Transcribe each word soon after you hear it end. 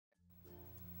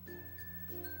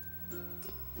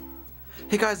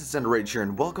Hey guys, it's EnderRage here,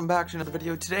 and welcome back to another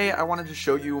video. Today I wanted to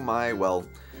show you my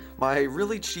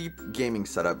really cheap gaming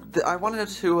setup. I wanted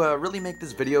to really make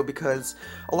this video because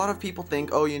a lot of people think,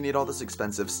 oh, you need all this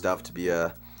expensive stuff to be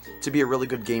a really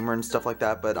good gamer and stuff like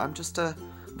that, but I'm just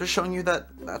showing you that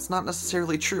that's not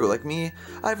necessarily true. Like me,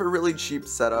 I have a really cheap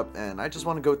setup, and I just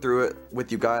want to go through it with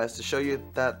you guys to show you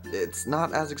that it's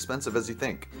not as expensive as you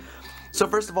think. So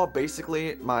first of all,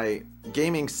 basically, my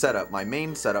gaming setup, my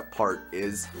main setup part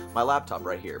is my laptop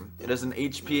right here. It is an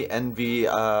HP Envy,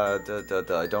 I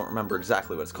don't remember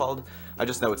exactly what it's called. I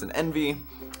just know it's an Envy.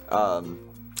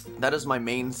 That is my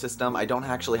main system. I don't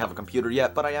actually have a computer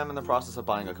yet, but I am in the process of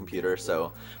buying a computer,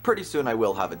 so pretty soon I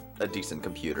will have a decent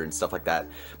computer and stuff like that.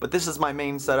 But this is my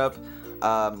main setup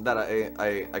that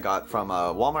I got from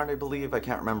Walmart, I believe. I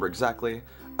can't remember exactly.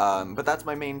 But that's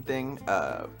my main thing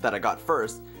that I got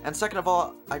first. And second of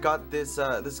all, I got this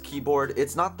this keyboard.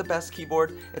 It's not the best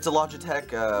keyboard. It's a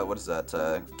Logitech, what is that,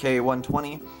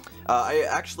 K120. I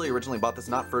actually originally bought this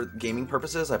not for gaming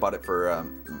purposes. I bought it for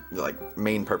like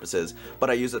main purposes, but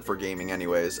I use it for gaming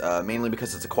anyways, mainly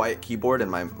because it's a quiet keyboard and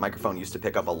my microphone used to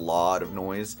pick up a lot of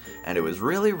noise and it was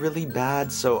really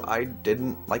bad, so I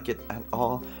didn't like it at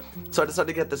all. So I decided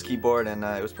to get this keyboard, and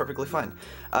it was perfectly fine.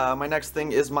 My next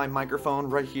thing is my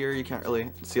microphone right here. You can't really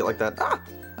see it like that.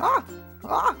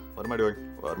 What am I doing?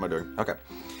 What am I doing? Okay.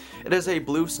 It is a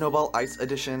Blue Snowball Ice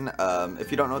Edition.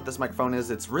 If you don't know what this microphone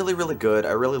is, it's really good.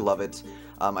 I really love it.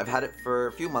 I've had it for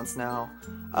a few months now.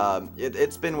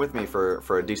 It's been with me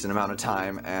for a decent amount of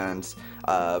time, and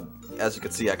as you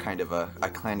can see, I kind of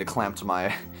clamped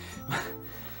my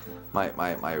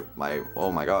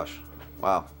oh my gosh.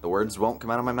 Wow, the words won't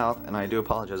come out of my mouth, and I do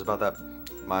apologize about that.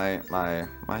 My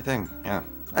thing, yeah.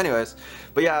 Anyways,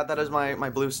 but yeah, that is my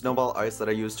Blue Snowball Ice that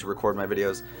I use to record my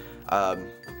videos.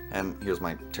 And here's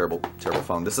my terrible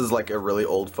phone. This is like a really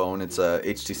old phone. It's a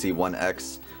HTC One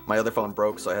X. My other phone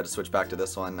broke, so I had to switch back to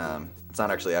this one. It's not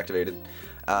actually activated.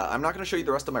 I'm not going to show you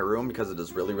the rest of my room because it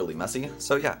is really messy.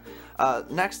 So yeah.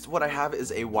 Next, what I have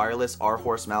is a wireless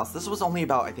R-Horse mouse. This was only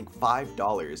about, I think,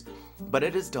 $5, but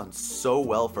it has done so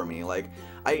well for me. Like,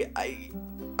 I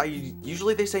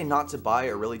usually they say not to buy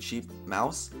a really cheap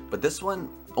mouse, but this one,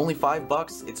 only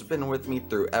 $5. It's been with me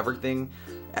through everything.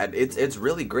 And it's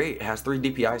really great. It has 3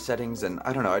 DPI settings, and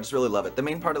I don't know, I just really love it. The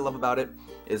main part I love about it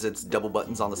is its double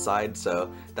buttons on the side,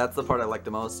 so that's the part I like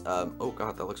the most. Oh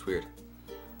god, that looks weird.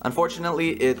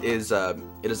 Unfortunately, it is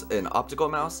an optical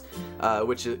mouse,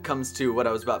 which it comes to what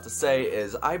I was about to say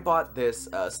is I bought this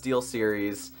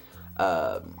SteelSeries,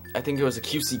 I think it was a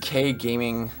QCK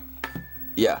gaming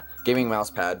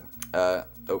mouse pad.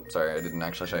 Oh, sorry, I didn't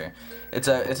actually show you. It's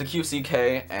a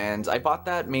QCK, and I bought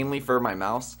that mainly for my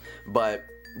mouse, but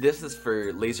this is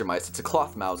for laser mice. It's a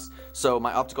cloth mouse, so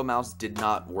my optical mouse did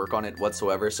not work on it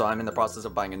whatsoever, so I'm in the process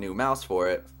of buying a new mouse for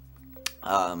it.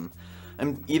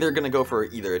 I'm either gonna go for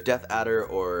either a Death Adder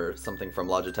or something from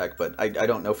Logitech, but I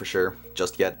don't know for sure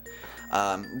just yet.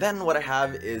 Then what I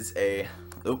have is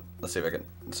let's see if I can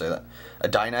say that, a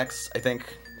Dynex, I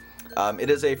think. It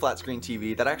is a flat screen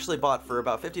TV that I actually bought for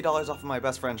about $50 off of my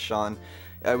best friend Sean.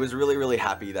 I was really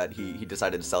happy that he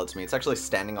decided to sell it to me. It's actually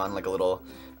standing on like a little,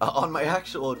 on my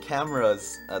actual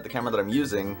cameras, the camera that I'm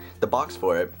using, the box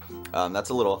for it. It's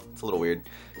a little weird.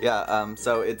 Yeah,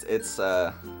 so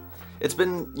it's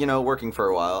been, you know, working for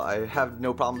a while. I have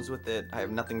no problems with it. I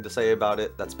have nothing to say about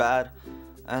it that's bad.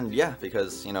 And yeah,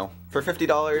 because, you know, for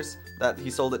 $50 that he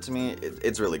sold it to me,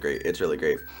 it's really great. It's really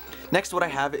great. Next, what I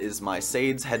have is my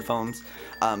Sades headphones.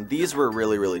 These were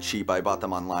really cheap. I bought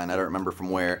them online. I don't remember from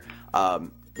where.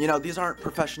 You know, these aren't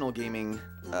professional gaming.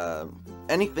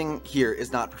 Anything here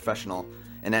is not professional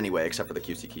in any way except for the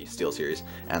QCK SteelSeries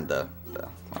and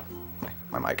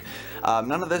my mic.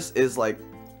 None of this is like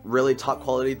really top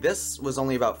quality. This was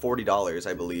only about $40,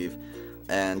 I believe,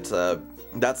 and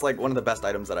that's like one of the best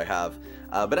items that I have.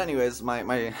 But anyways,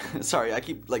 sorry, I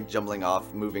keep like jumbling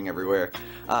off, moving everywhere.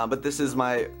 But this is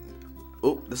my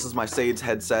Sades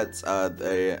headsets,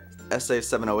 the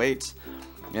SA708,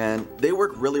 and they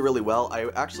work really well. I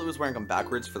actually was wearing them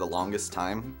backwards for the longest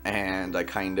time, and I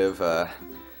kind of,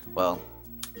 well,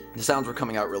 the sounds were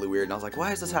coming out really weird, and I was like,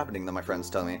 why is this happening? Then my friends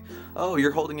tell me, oh,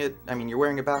 you're holding it, you're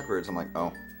wearing it backwards. I'm like,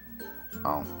 oh.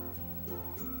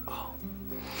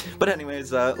 But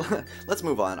anyways, let's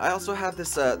move on. I also have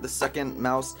this the second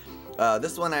mouse.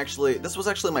 This was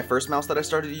actually my first mouse that I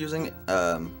started using.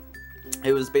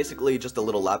 It was basically just a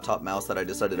little laptop mouse that I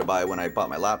decided to buy when I bought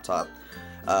my laptop.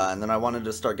 And then I wanted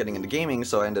to start getting into gaming,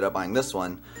 so I ended up buying this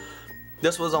one.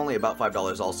 This was only about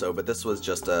 $5 also, but this was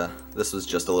just a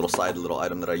little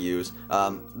item that I use.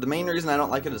 The main reason I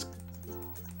don't like it is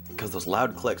because those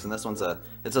loud clicks, and this one's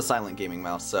it's a silent gaming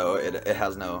mouse, so it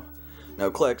has no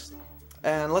clicks.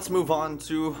 And let's move on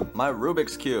to my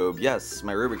Rubik's Cube. Yes,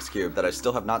 my Rubik's Cube that I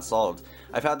still have not solved.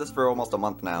 I've had this for almost a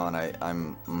month now, and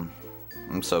I'm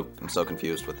so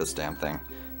confused with this damn thing.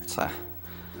 It's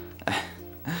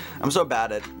I'm so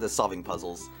bad at the solving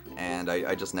puzzles, and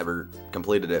I just never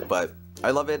completed it, but I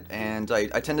love it, and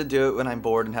I tend to do it when I'm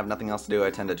bored and have nothing else to do.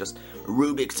 I tend to just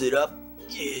Rubik's it up.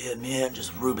 Yeah, man,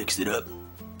 just Rubik's it up.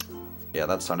 Yeah,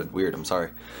 that sounded weird, I'm sorry.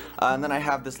 And then I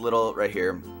have this little right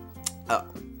here.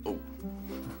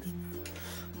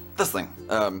 This thing.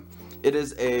 It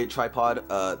is a tripod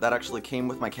that actually came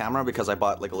with my camera because I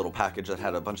bought like a little package that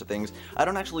had a bunch of things. I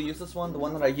don't actually use this one. The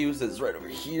one that I use is right over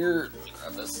here. Let me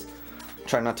grab this.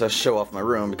 Try not to show off my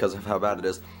room because of how bad it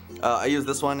is. I use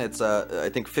this one. It's I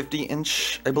think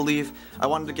 50-inch, I believe. I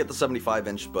wanted to get the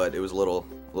 75-inch, but it was a little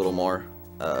more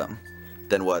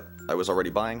than what I was already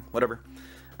buying. Whatever.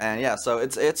 And yeah, so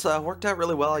it's worked out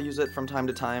really well. I use it from time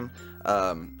to time.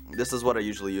 This is what I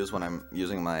usually use when I'm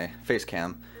using my face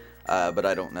cam. But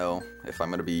I don't know if I'm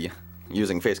going to be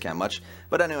using Facecam much.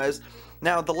 But anyways,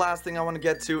 now the last thing I want to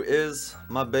get to is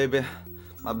my baby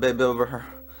over here.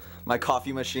 My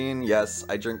coffee machine. Yes,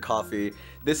 I drink coffee.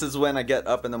 This is when I get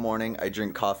up in the morning, I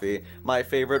drink coffee. My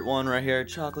favorite one right here,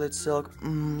 chocolate silk.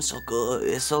 So good.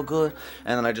 It's so good.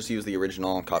 And then I just use the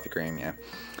original coffee cream, yeah.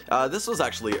 This was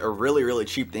actually a really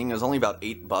cheap thing. It was only about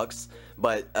 $8,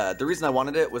 but the reason I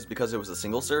wanted it was because it was a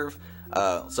single serve.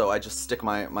 So I just stick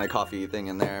my coffee thing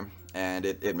in there, and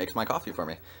it makes my coffee for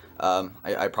me.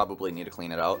 I probably need to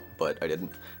clean it out, but I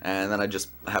didn't. And then I just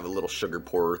have a little sugar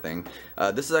pourer thing.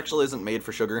 This actually isn't made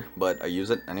for sugar, but I use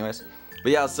it anyways.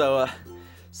 But yeah, so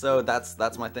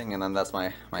that's my thing, and then that's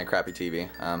my crappy TV.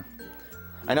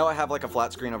 I know I have like a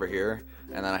flat screen over here,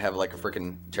 and then I have like a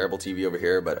freaking terrible TV over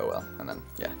here, but oh well. And then,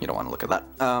 yeah, you don't want to look at that.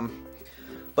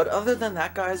 But other than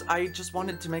that, guys, I just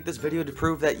wanted to make this video to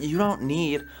prove that you don't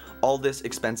need all this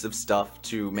expensive stuff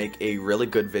to make a really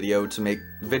good video, to make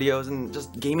videos and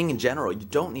just gaming in general. You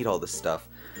don't need all this stuff.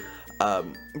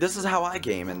 This is how I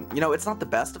game, and you know, it's not the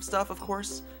best of stuff, of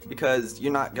course, because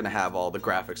you're not gonna have all the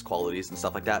graphics qualities and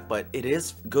stuff like that, but it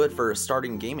is good for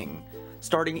starting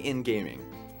in gaming.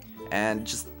 And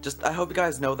just I hope you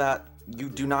guys know that you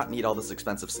do not need all this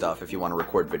expensive stuff if you want to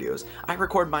record videos. I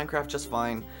record Minecraft just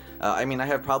fine. I mean, I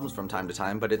have problems from time to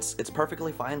time, but it's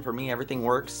perfectly fine for me. Everything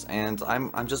works, and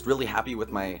I'm just really happy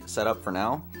with my setup for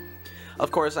now.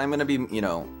 Of course, I'm gonna be, you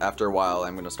know, after a while,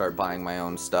 I'm gonna start buying my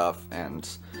own stuff and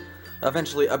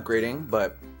eventually upgrading,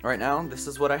 but right now, this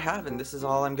is what I have, and this is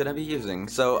all I'm gonna be using.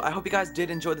 So I hope you guys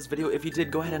did enjoy this video. If you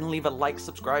did, go ahead and leave a like,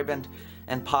 subscribe, and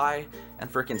pie,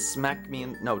 and freaking smack me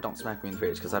in, no, don't smack me in the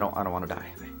face, because I don't want to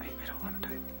die. I don't want to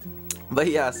die. But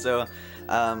yeah, so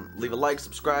leave a like,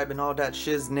 subscribe, and all that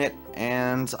shiznit,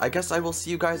 and I guess I will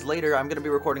see you guys later. I'm gonna be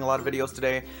recording a lot of videos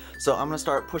today, so I'm gonna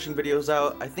start pushing videos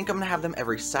out. I think I'm gonna have them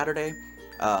every Saturday.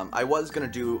 I was gonna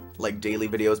do like daily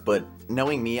videos, but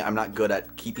knowing me, I'm not good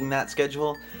at keeping that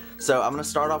schedule. So I'm gonna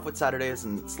start off with Saturdays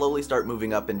and slowly start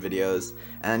moving up in videos.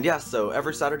 And yeah, so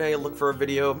every Saturday look for a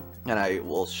video, and I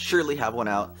will surely have one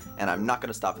out, and I'm not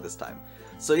gonna stop at this time.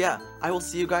 So yeah, I will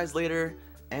see you guys later,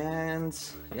 and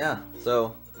yeah,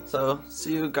 so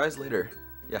see you guys later.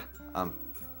 Yeah, bye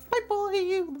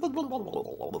bye.